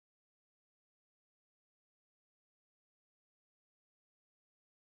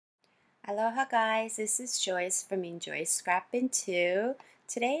Aloha guys, this is Joyce from Enjoy Scrapping 2.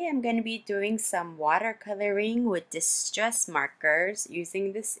 Today I'm going to be doing some watercoloring with distress markers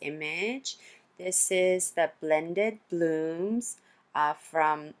using this image. This is the Blended Blooms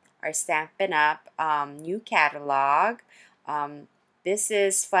from our Stampin' Up! New catalog. Um, this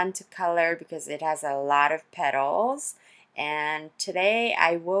is fun to color because it has a lot of petals. And today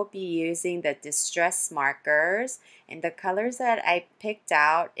I will be using the distress markers, and the colors that I picked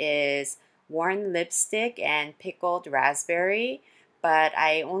out is worn lipstick and pickled raspberry, but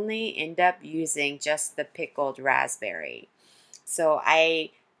I only end up using just the pickled raspberry. So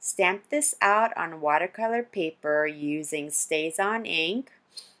I stamped this out on watercolor paper using StazOn ink,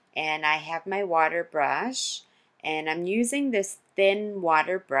 and I have my water brush, and I'm using this thin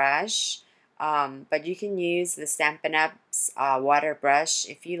water brush, but you can use the Stampin' Up's water brush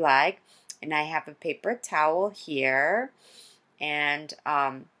if you like. And I have a paper towel here, and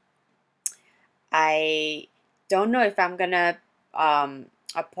I don't know if I'm gonna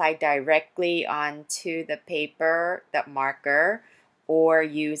apply directly onto the paper, the marker, or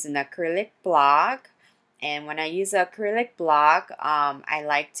use an acrylic block. And when I use an acrylic block, I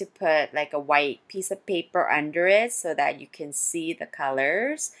like to put like a white piece of paper under it so that you can see the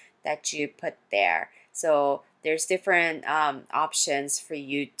colors that you put there. So there's different options for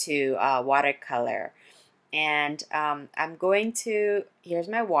you to watercolor. And I'm going to, here's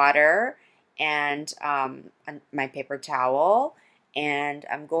my water and my paper towel. And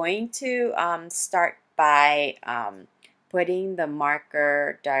I'm going to start by putting the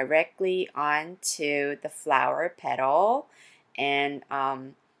marker directly onto the flower petal. And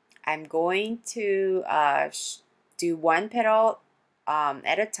I'm going to do one petal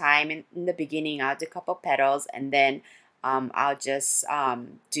at a time. In the beginning, I'll do a couple petals, and then I'll just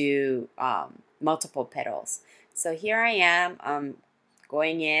do multiple petals. So here I am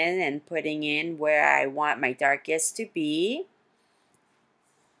going in and putting in where I want my darkest to be.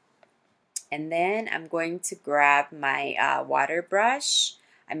 And then I'm going to grab my water brush,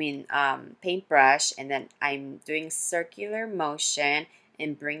 paintbrush, and then I'm doing circular motion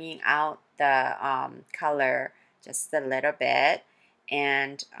and bringing out the color just a little bit.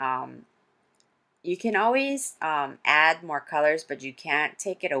 And you can always add more colors, but you can't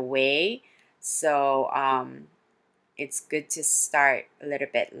take it away. So it's good to start a little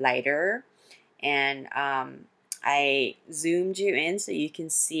bit lighter. And I zoomed you in so you can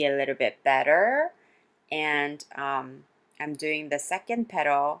see a little bit better. And I'm doing the second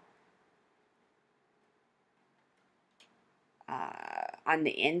petal on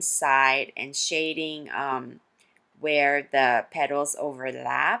the inside and shading where the petals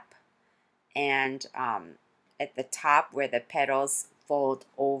overlap, and at the top where the petals fold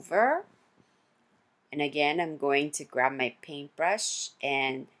over. And again, I'm going to grab my paintbrush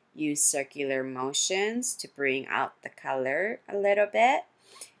and use circular motions to bring out the color a little bit.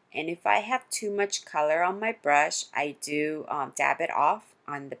 And if I have too much color on my brush, I do dab it off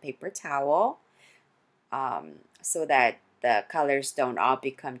on the paper towel so that the colors don't all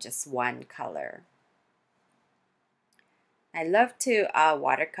become just one color. I love to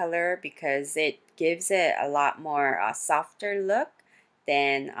watercolor because it gives it a lot more softer look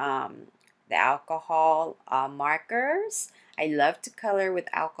than the alcohol markers. I love to color with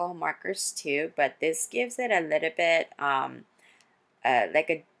alcohol markers too, but this gives it a little bit like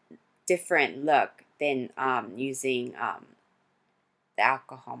a different look than using the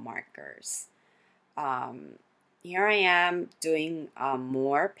alcohol markers. Here I am doing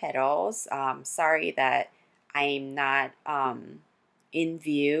more petals. Sorry that I'm not in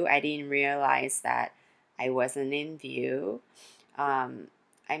view. I didn't realize that I wasn't in view. I'm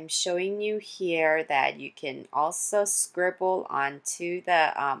showing you here that you can also scribble onto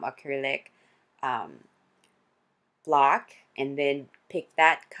the acrylic block and then pick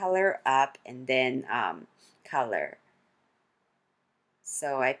that color up and then color.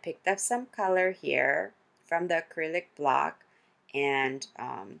 So I picked up some color here from the acrylic block and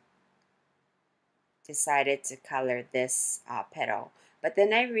decided to color this petal. But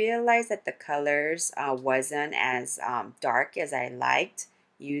then I realized that the colors wasn't as dark as I liked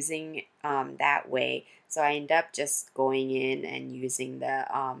using that way. So I ended up just going in and using the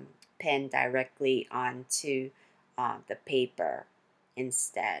pen directly onto the paper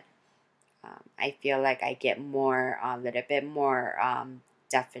instead. I feel like I get more, a little bit more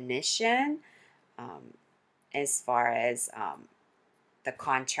definition as far as the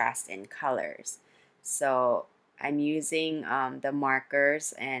contrast in colors. So I'm using the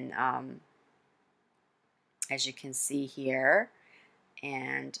markers, and as you can see here,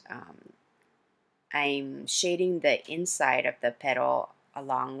 and I'm shading the inside of the petal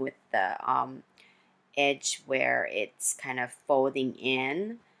along with the edge where it's kind of folding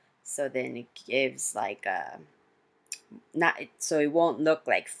in, so then it gives like a not so it won't look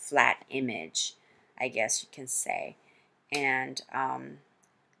like flat image, I guess you can say. And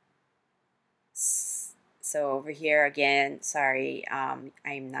so over here again, sorry, I'm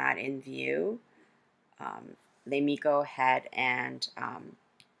not in view. Let me go ahead and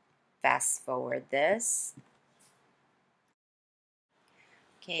fast forward this.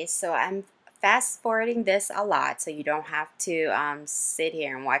 Okay, so I'm fast forwarding this a lot so you don't have to sit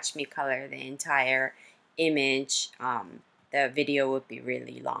here and watch me color the entire image. The video would be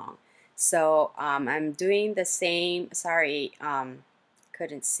really long. So I'm doing the same, sorry,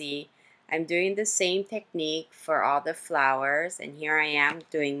 couldn't see. I'm doing the same technique for all the flowers, and here I am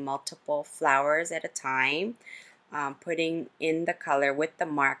doing multiple flowers at a time. Putting in the color with the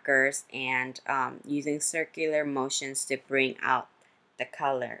markers and using circular motions to bring out the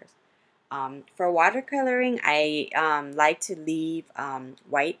colors. For watercoloring, I like to leave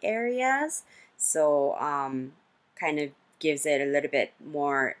white areas, so kind of gives it a little bit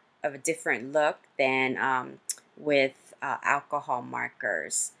more of a different look than with alcohol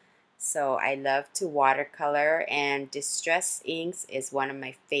markers. So I love to watercolor, and distress inks is one of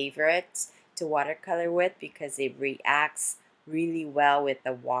my favorites to watercolor with because it reacts really well with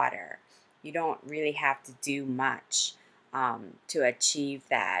the water. You don't really have to do much to achieve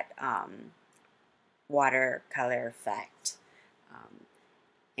that watercolor effect.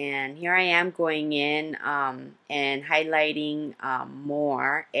 And here I am going in and highlighting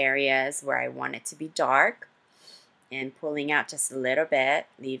more areas where I want it to be dark and pulling out just a little bit,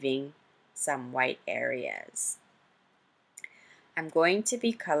 leaving some white areas. I'm going to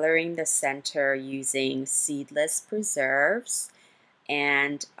be coloring the center using seedless preserves,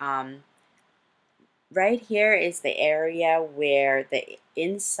 and right here is the area where the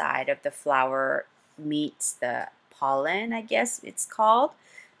inside of the flower meets the pollen, I guess it's called.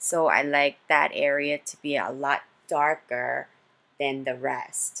 So I like that area to be a lot darker than the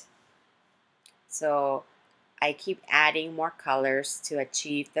rest. So I keep adding more colors to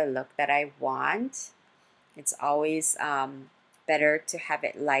achieve the look that I want. It's always better to have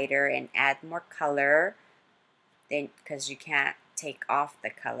it lighter and add more color then, because you can't take off the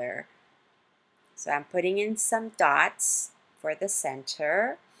color. So I'm putting in some dots for the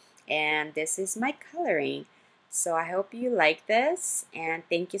center, and this is my coloring. So I hope you like this, and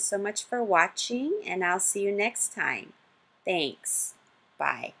thank you so much for watching, and I'll see you next time. Thanks.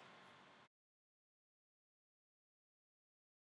 Bye.